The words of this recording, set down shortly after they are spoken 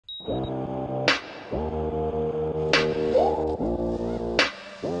She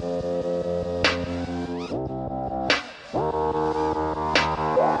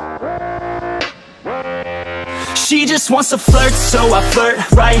just wants to flirt, so I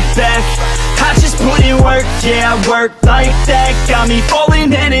flirt right back. I just put in work, yeah, I work like that. Got me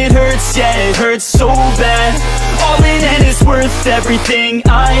falling and it hurts, yeah, it hurts so bad. All in and it's worth everything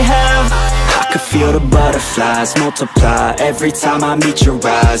I have. I could feel the butterflies multiply every time I meet your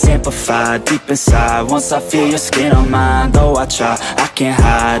eyes. Amplified deep inside, once I feel your skin on mine. Though I try, I can't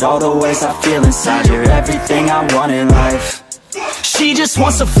hide all the ways I feel inside. You're everything I want in life. She just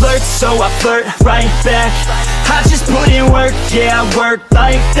wants to flirt, so I flirt right back. I just put in work, yeah, I work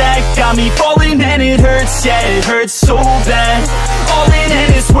like that. Got me falling and it hurts, yeah, it hurts so bad. All in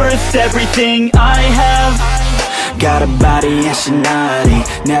and it's worth everything I have. Got a body and she naughty,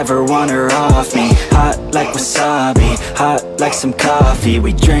 never want her off me. Hot like wasabi, hot like some coffee.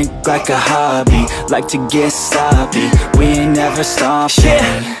 We drink like a hobby, like to get sloppy. We ain't never stopping.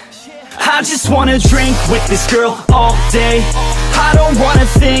 Yeah. I just wanna drink with this girl all day. I don't wanna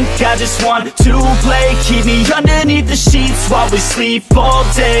think, I just want to play. Keep me underneath the sheets while we sleep all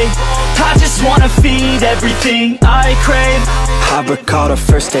day. I just wanna feed everything I crave. I recall the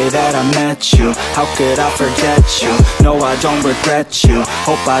first day that I met you. How could I forget you? No, I don't regret you.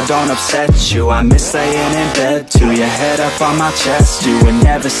 Hope I don't upset you. I miss laying in bed too. Your head up on my chest. You were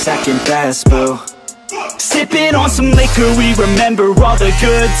never second best, boo. Sipping on some liquor, we remember all the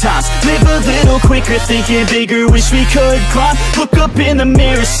good times. Live a little quicker, thinking bigger, wish we could climb. Look up in the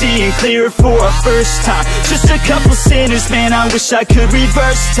mirror, seeing clear for our first time. Just a couple sinners, man, I wish I could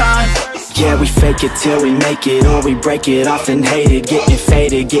reverse time. Yeah, we fake it till we make it, or we break it off and hate it. Getting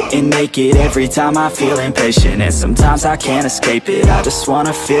faded, getting naked, every time I feel impatient. And sometimes I can't escape it, I just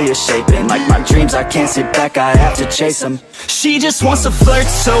wanna feel you shaping. Like my dreams, I can't sit back, I have to chase them. She just wants to flirt,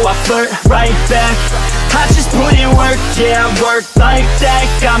 so I flirt right back. I just put in work, yeah, I work like that.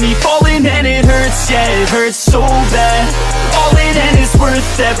 Got me falling and it hurts, yeah, it hurts so bad. All in and it's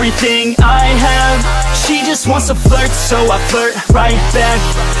worth everything I have. She just wants to flirt, so I flirt right back.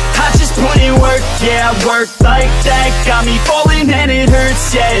 I just put in work, yeah, I work like that. Got me falling and it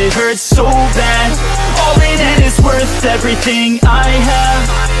hurts, yeah, it hurts so bad. All in and it's worth everything I have.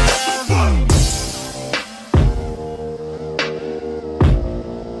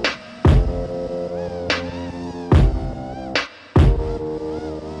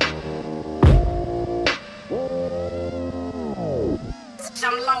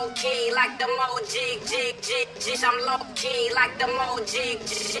 I'm low key like the mo jig jig jig jig. I'm low key like the mo jig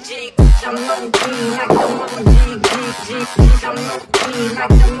jig jig. I'm low key like the mo jig jig jig jig. I'm low key like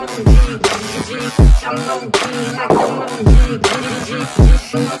the mo jig jig jig. I'm low key like the mo jig jig jig jig.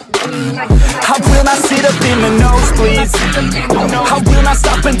 I will not sit up in the nosebleeds. I will not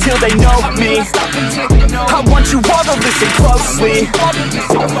stop until they know me. I want you all to listen closely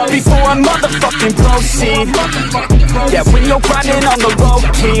before I motherfucking proceed. Yeah, when you're grinding on the low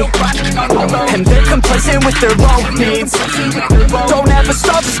key and they're complacent with their low needs, don't ever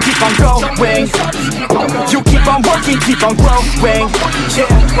stop, just keep on going. You keep on working, keep on growing.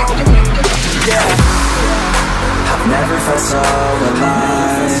 Yeah. I've never felt so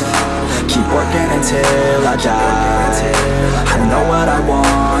alive. Keep working until I die. I know what I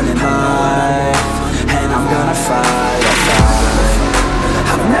want in life, and I'm gonna fight, I'll fight.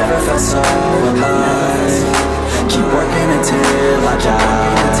 I've never felt so alive. Keep working until I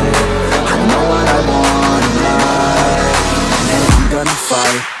die. I know what I want in life, and I'm gonna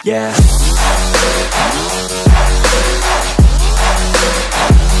fight, yeah.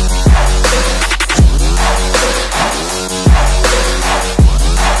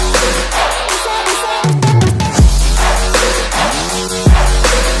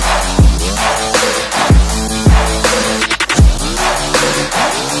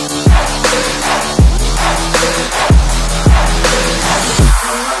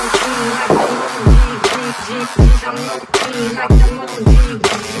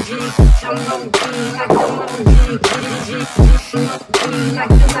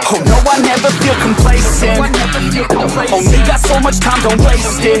 Oh no, I never feel complacent. Only got so much time, don't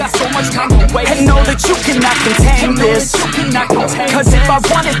waste it. And know that you cannot contain this, cause if I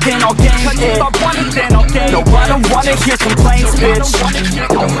want it, then I'll gain it. No, I don't wanna hear complaints, bitch.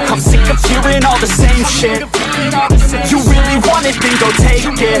 I'm sick of hearing all the same shit. You really want it, then go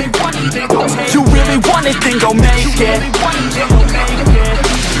take it. You really want it, then go make it.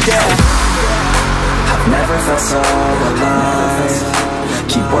 Yeah. I've never felt so alive.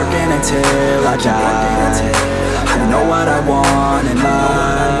 Keep working until I die. I know what I want in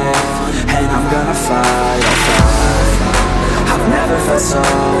life, and I'm gonna fight, I'll fight. I've never felt so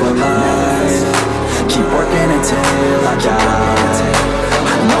alive. Keep working until I die.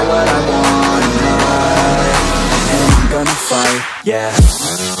 I know what I want in life, and I'm gonna fight,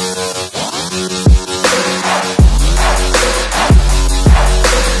 yeah.